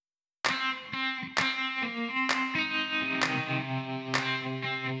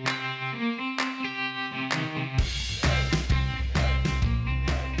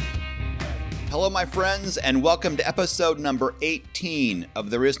Hello, my friends, and welcome to episode number 18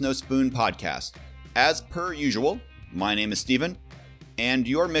 of There Is No Spoon podcast. As per usual, my name is Steven, and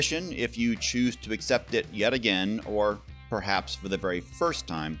your mission, if you choose to accept it yet again, or perhaps for the very first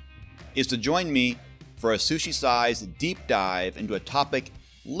time, is to join me for a sushi-sized deep dive into a topic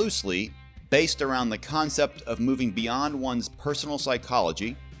loosely based around the concept of moving beyond one's personal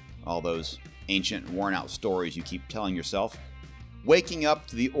psychology, all those ancient, worn-out stories you keep telling yourself, waking up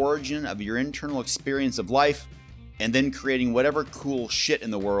to the origin of your internal experience of life, and then creating whatever cool shit in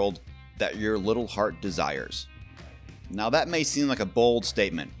the world that your little heart desires. Now that may seem like a bold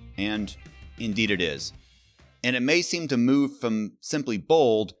statement, and indeed it is. And it may seem to move from simply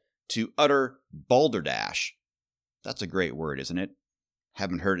bold to utter balderdash. That's a great word, isn't it?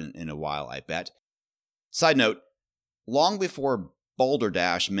 Haven't heard it in a while, I bet. Side note, long before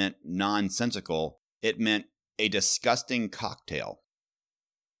balderdash meant nonsensical, it meant a disgusting cocktail.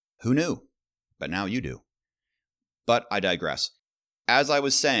 Who knew? But now you do. But I digress. As I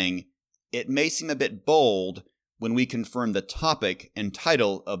was saying, it may seem a bit bold when we confirm the topic and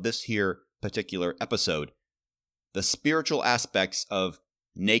title of this here particular episode, the spiritual aspects of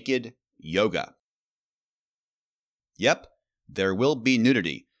naked yoga. Yep, there will be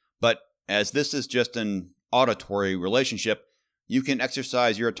nudity, but as this is just an auditory relationship, you can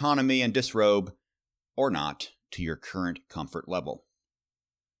exercise your autonomy and disrobe, or not, to your current comfort level.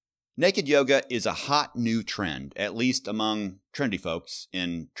 Naked yoga is a hot new trend, at least among trendy folks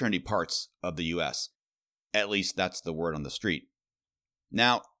in trendy parts of the US. At least that's the word on the street.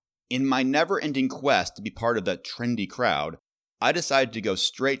 Now, in my never-ending quest to be part of the trendy crowd, I decided to go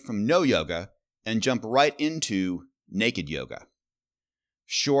straight from no yoga and jump right into naked yoga.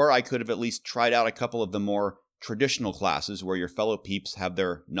 Sure, I could have at least tried out a couple of the more traditional classes where your fellow peeps have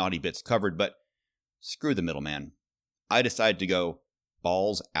their naughty bits covered, but screw the middleman. I decided to go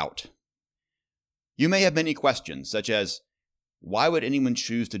balls out. You may have many questions, such as, why would anyone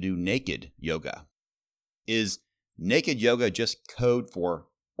choose to do naked yoga? Is naked yoga just code for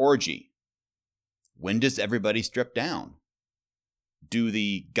orgy? When does everybody strip down? Do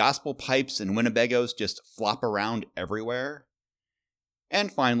the gospel pipes and Winnebagos just flop around everywhere?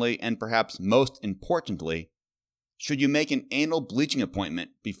 And finally, and perhaps most importantly, should you make an anal bleaching appointment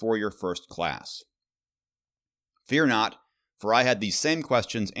before your first class? Fear not, for I had these same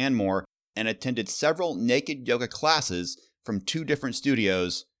questions and more, and attended several naked yoga classes from 2 different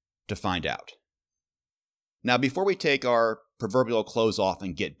studios to find out. Now, before we take our proverbial clothes off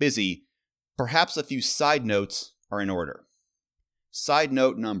and get busy, perhaps a few side notes are in order. Side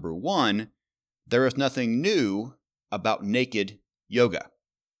note number 1, there is nothing new about naked yoga.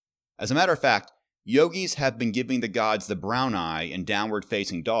 As a matter of fact, yogis have been giving the gods the brown eye and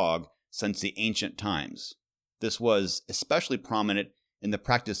downward-facing dog since the ancient times. This was especially prominent in the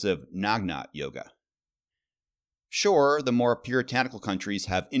practice of Nagna yoga. Sure, the more puritanical countries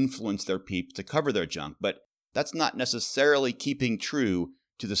have influenced their peeps to cover their junk, but that's not necessarily keeping true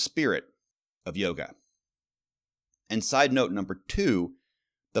to the spirit of yoga. And side note number 2,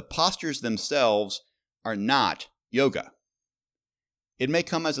 the postures themselves are not yoga. It may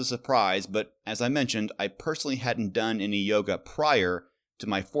come as a surprise, but as I mentioned, I personally hadn't done any yoga prior to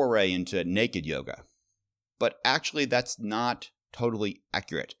my foray into naked yoga. But actually, that's not totally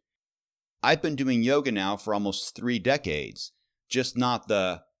accurate. I've been doing yoga now for almost 3 decades, just not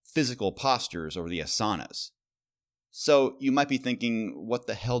the physical postures or the asanas. So you might be thinking, what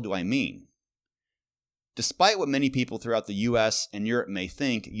the hell do I mean? Despite what many people throughout the US and Europe may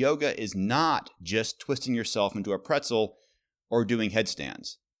think, yoga is not just twisting yourself into a pretzel or doing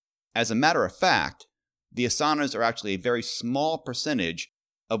headstands. As a matter of fact, the asanas are actually a very small percentage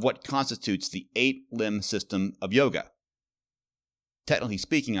of what constitutes the 8-limb system of yoga. Technically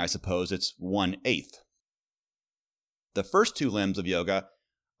speaking, I suppose it's 1/8. The first 2 limbs of yoga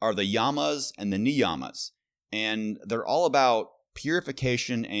are the yamas and the niyamas, and they're all about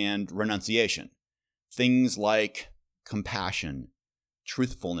purification and renunciation. Things like compassion,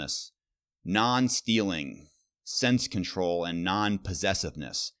 truthfulness, non-stealing, sense control, and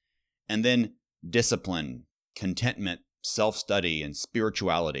non-possessiveness, and then discipline, contentment, self-study, and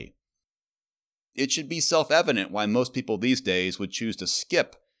spirituality. It should be self-evident why most people these days would choose to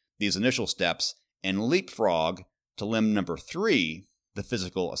skip these initial steps and leapfrog to limb number 3, the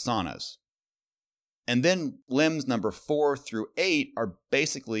physical asanas. And then limbs number 4 through 8 are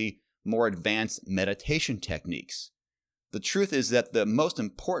basically more advanced meditation techniques. The truth is that the most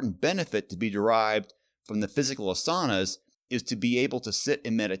important benefit to be derived from the physical asanas is to be able to sit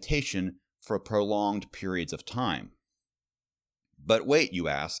in meditation for prolonged periods of time. But wait, you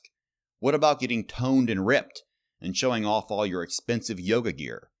ask, what about getting toned and ripped and showing off all your expensive yoga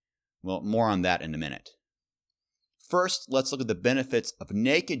gear? Well, more on that in a minute. First, let's look at the benefits of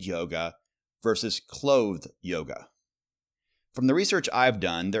naked yoga versus clothed yoga. From the research I've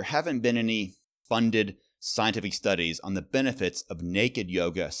done, there haven't been any funded scientific studies on the benefits of naked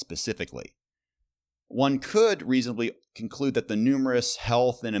yoga specifically. One could reasonably conclude that the numerous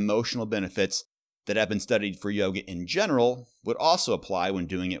health and emotional benefits that have been studied for yoga in general would also apply when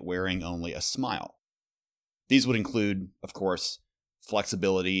doing it wearing only a smile. These would include, of course,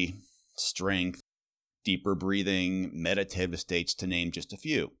 flexibility, strength, deeper breathing, meditative states, to name just a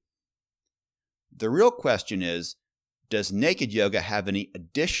few. The real question is, does naked yoga have any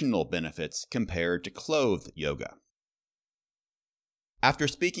additional benefits compared to clothed yoga? After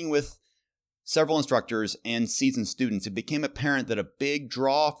speaking with several instructors and seasoned students, it became apparent that a big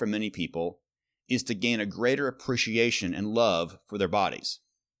draw for many people is to gain a greater appreciation and love for their bodies.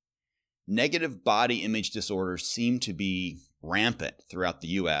 Negative body image disorders seem to be rampant throughout the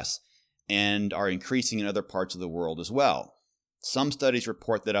US and are increasing in other parts of the world as well. Some studies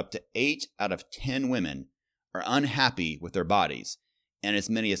report that up to 8 out of 10 women are unhappy with their bodies, and as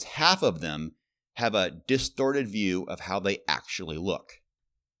many as half of them have a distorted view of how they actually look.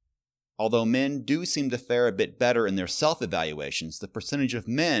 Although men do seem to fare a bit better in their self-evaluations, the percentage of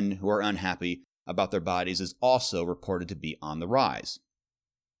men who are unhappy about their bodies is also reported to be on the rise.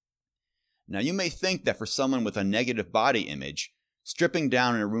 Now, you may think that for someone with a negative body image, stripping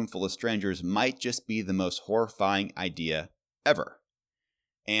down in a room full of strangers might just be the most horrifying idea ever.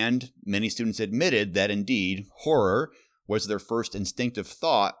 And many students admitted that indeed horror was their first instinctive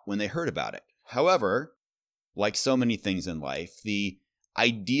thought when they heard about it. However, like so many things in life, the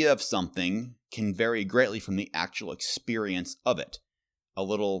idea of something can vary greatly from the actual experience of it. A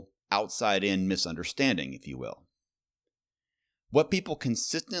little outside-in misunderstanding, if you will. What people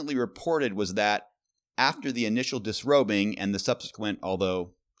consistently reported was that after the initial disrobing and the subsequent,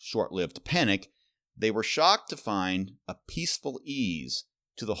 although short-lived, panic, they were shocked to find a peaceful ease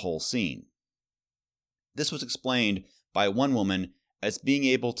to the whole scene. This was explained by one woman as being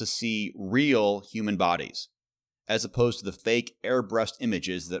able to see real human bodies, as opposed to the fake airbrushed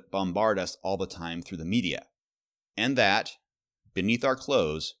images that bombard us all the time through the media, and that, beneath our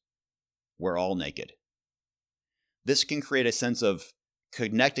clothes, we're all naked. This can create a sense of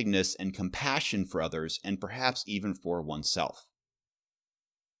connectedness and compassion for others, and perhaps even for oneself.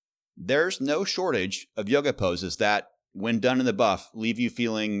 There's no shortage of yoga poses that, when done in the buff, leave you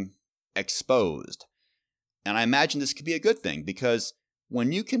feeling exposed. And I imagine this could be a good thing, because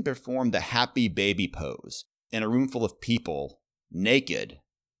when you can perform the happy baby pose in a room full of people, naked,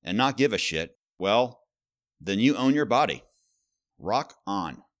 and not give a shit, well, then you own your body. Rock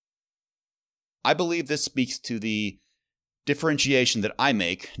on. I believe this speaks to the differentiation that I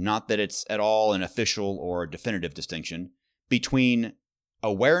make, not that it's at all an official or definitive distinction, between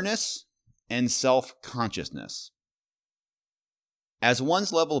awareness and self-consciousness. As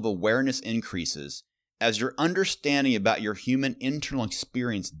one's level of awareness increases, as your understanding about your human internal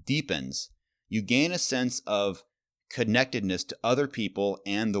experience deepens, you gain a sense of connectedness to other people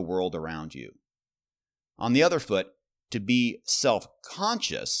and the world around you. On the other foot, to be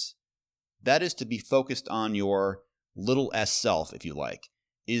self-conscious, that is to be focused on your little s self, if you like,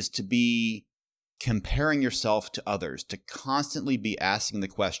 is to be comparing yourself to others, to constantly be asking the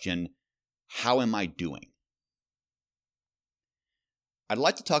question, how am I doing? I'd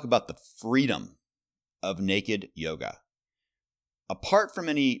like to talk about the freedom of naked yoga. Apart from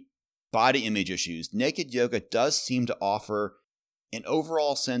any body image issues, naked yoga does seem to offer an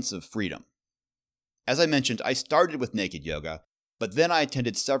overall sense of freedom. As I mentioned, I started with naked yoga, but then I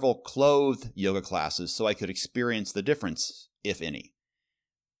attended several clothed yoga classes so I could experience the difference, if any.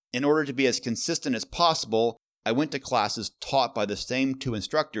 In order to be as consistent as possible, I went to classes taught by the same two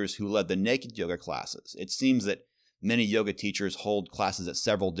instructors who led the naked yoga classes. It seems that many yoga teachers hold classes at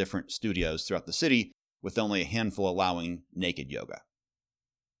several different studios throughout the city, with only a handful allowing naked yoga.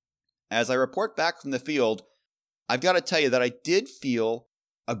 As I report back from the field, I've got to tell you that I did feel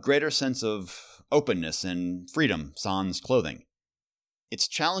a greater sense of openness and freedom sans clothing. It's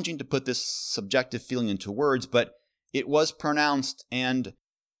challenging to put this subjective feeling into words, but it was pronounced and,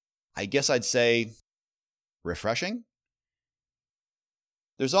 I guess I'd say, refreshing.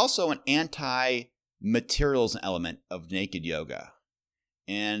 There's also an anti-materialism element of naked yoga,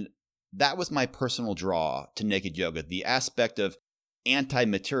 and that was my personal draw to naked yoga, the aspect of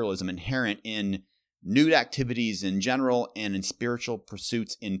anti-materialism inherent in nude activities in general and in spiritual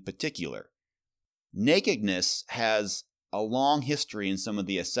pursuits in particular. Nakedness has a long history in some of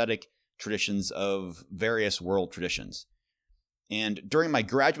the ascetic traditions of various world traditions. And during my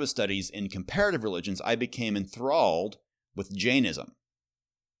graduate studies in comparative religions, I became enthralled with Jainism.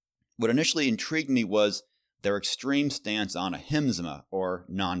 What initially intrigued me was their extreme stance on ahimsa, or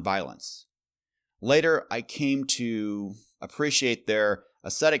nonviolence. Later, I came to appreciate their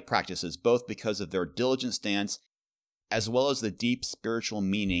ascetic practices both because of their diligent stance as well as the deep spiritual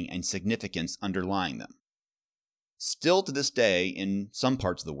meaning and significance underlying them. Still to this day, in some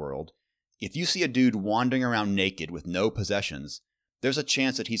parts of the world, if you see a dude wandering around naked with no possessions, there's a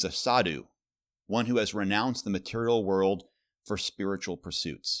chance that he's a sadhu, one who has renounced the material world for spiritual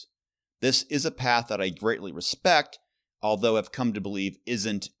pursuits. This is a path that I greatly respect, although I've come to believe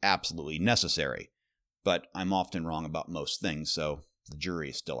isn't absolutely necessary. But I'm often wrong about most things, so the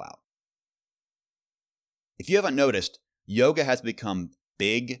jury is still out. If you haven't noticed, yoga has become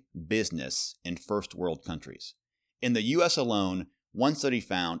big business in first world countries. In the US alone, one study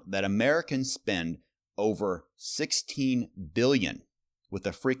found that Americans spend over $16 billion, with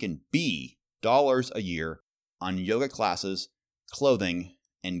a freaking B, dollars a year on yoga classes, clothing,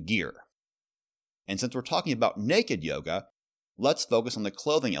 and gear. And since we're talking about naked yoga, let's focus on the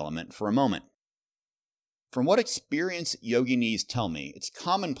clothing element for a moment. From what experienced yoginis tell me, it's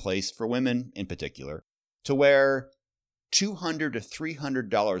commonplace for women in particular to wear $200 to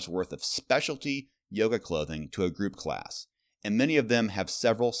 $300 worth of specialty yoga clothing to a group class, and many of them have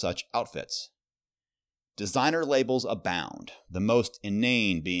several such outfits. Designer labels abound, the most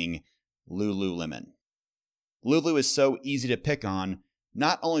inane being Lululemon. Lulu is so easy to pick on,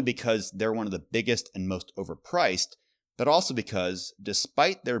 not only because they're one of the biggest and most overpriced, but also because,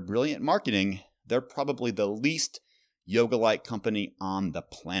 despite their brilliant marketing, they're probably the least yoga-like company on the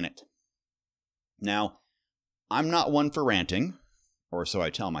planet. Now, I'm not one for ranting, or so I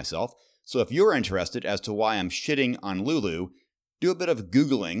tell myself, so if you're interested as to why I'm shitting on Lulu, do a bit of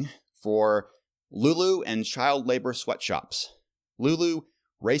Googling for Lulu and child labor sweatshops, Lulu,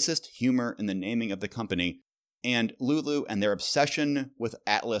 racist humor in the naming of the company, and Lulu and their obsession with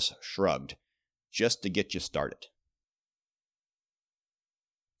Atlas Shrugged, just to get you started.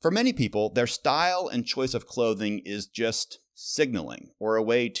 For many people, their style and choice of clothing is just signaling, or a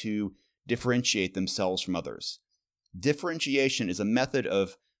way to differentiate themselves from others. Differentiation is a method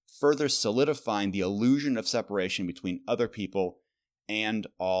of further solidifying the illusion of separation between other people and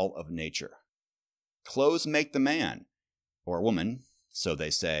all of nature. Clothes make the man, or woman, so they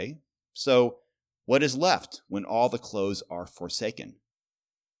say. So, what is left when all the clothes are forsaken?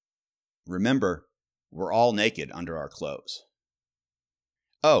 Remember, we're all naked under our clothes.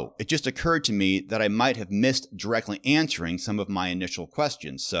 Oh, it just occurred to me that I might have missed directly answering some of my initial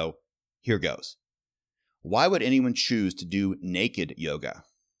questions, so here goes. Why would anyone choose to do naked yoga?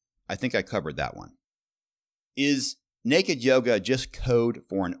 I think I covered that one. Is naked yoga just code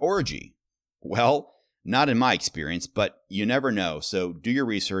for an orgy? Well, not in my experience, but you never know, so do your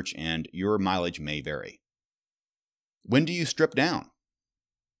research and your mileage may vary. When do you strip down?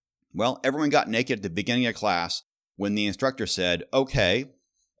 Well, everyone got naked at the beginning of class when the instructor said, okay,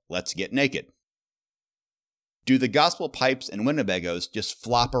 let's get naked. Do the gospel pipes and Winnebagos just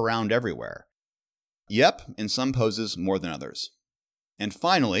flop around everywhere? Yep, in some poses more than others. And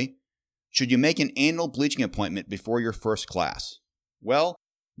finally, should you make an annual bleaching appointment before your first class? Well,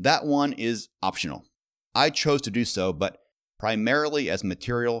 that one is optional. I chose to do so, but primarily as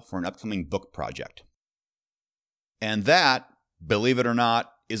material for an upcoming book project. And that, believe it or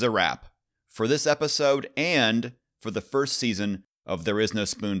not, is a wrap for this episode and for the first season of There Is No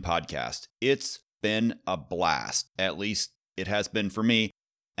Spoon podcast. It's been a blast. At least it has been for me,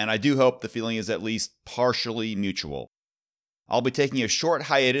 and I do hope the feeling is at least partially mutual. I'll be taking a short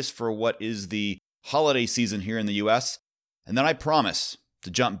hiatus for what is the holiday season here in the US, and then I promise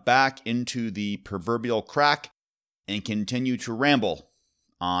to jump back into the proverbial crack and continue to ramble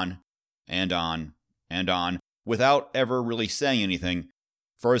on and on and on without ever really saying anything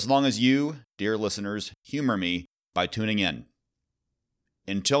for as long as you, dear listeners, humor me by tuning in.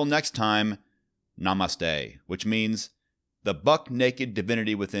 Until next time, namaste, which means the buck-naked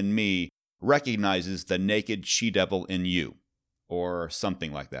divinity within me recognizes the naked she-devil in you, or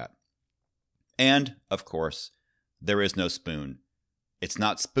something like that. And, of course, there is no spoon. It's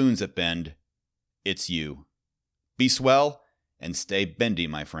not spoons that bend, it's you. Be swell and stay bendy,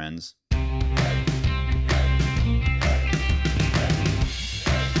 my friends.